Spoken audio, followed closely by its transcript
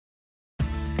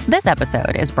This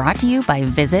episode is brought to you by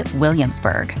Visit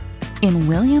Williamsburg. In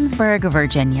Williamsburg,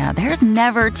 Virginia, there's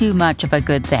never too much of a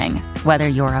good thing. Whether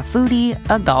you're a foodie,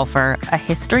 a golfer, a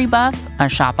history buff, a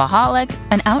shopaholic,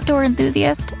 an outdoor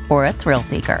enthusiast, or a thrill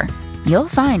seeker, you'll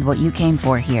find what you came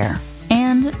for here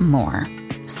and more.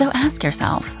 So ask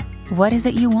yourself, what is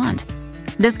it you want?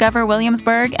 Discover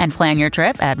Williamsburg and plan your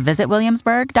trip at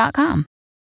visitwilliamsburg.com.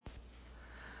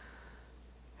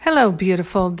 Hello,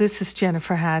 beautiful. This is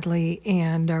Jennifer Hadley,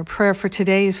 and our prayer for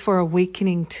today is for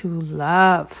awakening to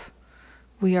love.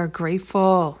 We are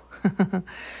grateful.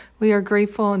 We are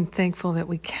grateful and thankful that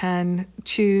we can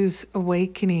choose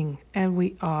awakening, and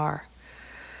we are.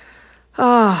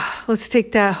 Let's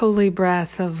take that holy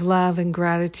breath of love and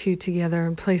gratitude together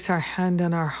and place our hand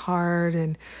on our heart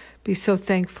and be so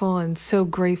thankful and so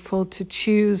grateful to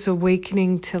choose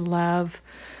awakening to love.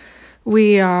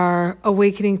 We are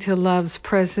awakening to love's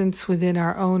presence within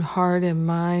our own heart and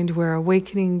mind. We're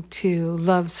awakening to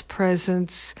love's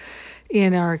presence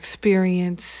in our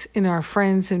experience, in our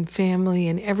friends and family,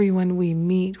 and everyone we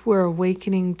meet. We're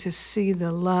awakening to see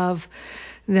the love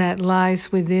that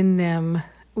lies within them.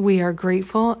 We are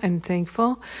grateful and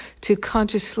thankful to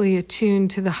consciously attune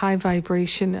to the high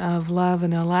vibration of love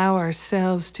and allow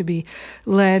ourselves to be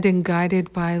led and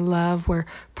guided by love. We're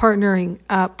partnering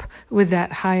up with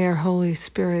that higher Holy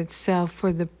Spirit self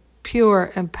for the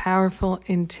pure and powerful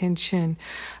intention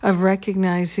of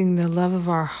recognizing the love of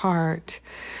our heart.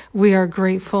 We are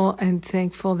grateful and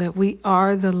thankful that we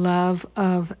are the love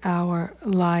of our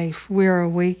life. We're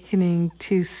awakening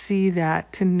to see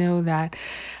that, to know that,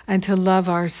 and to love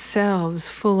ourselves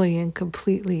fully and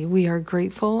completely. We are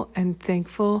grateful and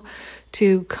thankful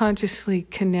to consciously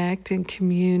connect and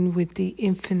commune with the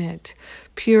infinite,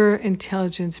 pure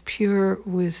intelligence, pure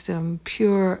wisdom,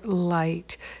 pure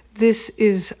light. This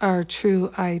is our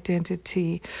true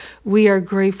identity. We are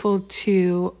grateful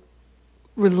to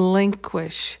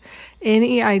relinquish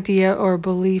any idea or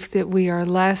belief that we are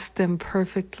less than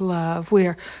perfect love. We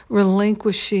are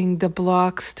relinquishing the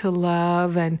blocks to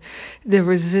love and the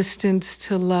resistance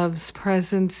to love's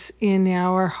presence in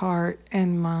our heart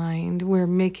and mind. We're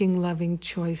making loving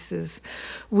choices.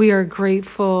 We are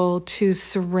grateful to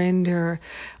surrender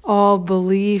all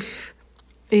belief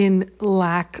in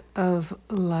lack of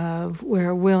love.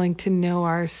 We're willing to know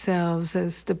ourselves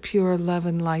as the pure love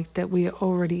and light that we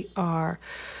already are.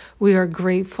 We are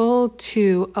grateful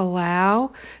to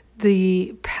allow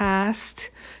the past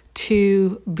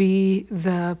to be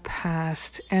the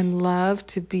past and love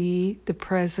to be the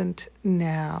present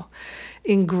now.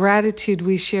 In gratitude,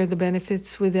 we share the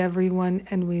benefits with everyone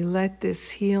and we let this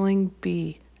healing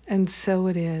be. And so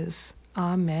it is.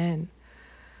 Amen.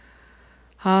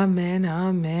 Amen,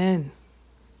 amen.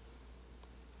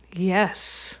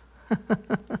 Yes.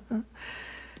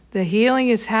 The healing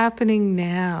is happening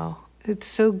now. It's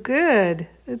so good.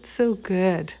 It's so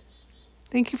good.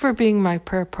 Thank you for being my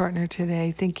prayer partner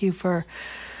today. Thank you for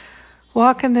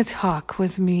walking the talk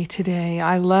with me today.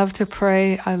 I love to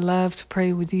pray. I love to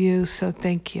pray with you, so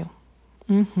thank you.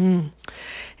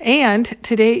 And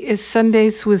today is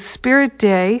Sundays with Spirit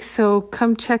Day, so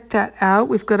come check that out.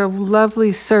 We've got a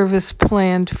lovely service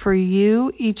planned for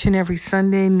you each and every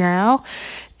Sunday now,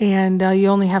 and you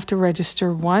only have to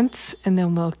register once, and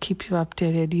then we'll keep you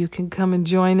updated. You can come and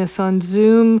join us on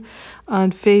Zoom,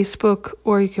 on Facebook,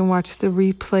 or you can watch the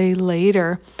replay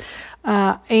later.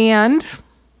 And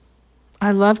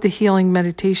I love the healing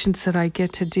meditations that I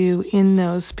get to do in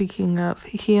those, speaking of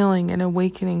healing and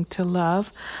awakening to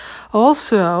love.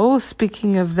 Also,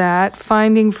 speaking of that,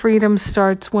 Finding Freedom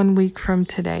starts 1 week from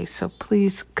today, so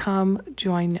please come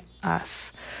join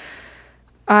us.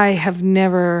 I have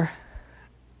never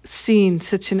seen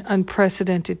such an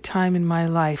unprecedented time in my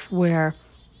life where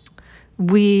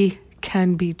we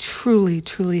can be truly,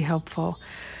 truly helpful,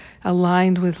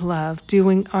 aligned with love,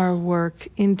 doing our work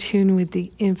in tune with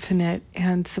the infinite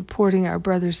and supporting our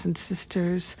brothers and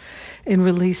sisters in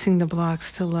releasing the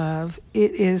blocks to love.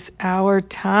 It is our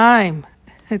time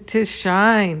to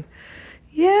shine.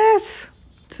 Yes.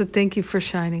 So thank you for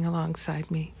shining alongside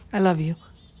me. I love you.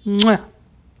 Mwah.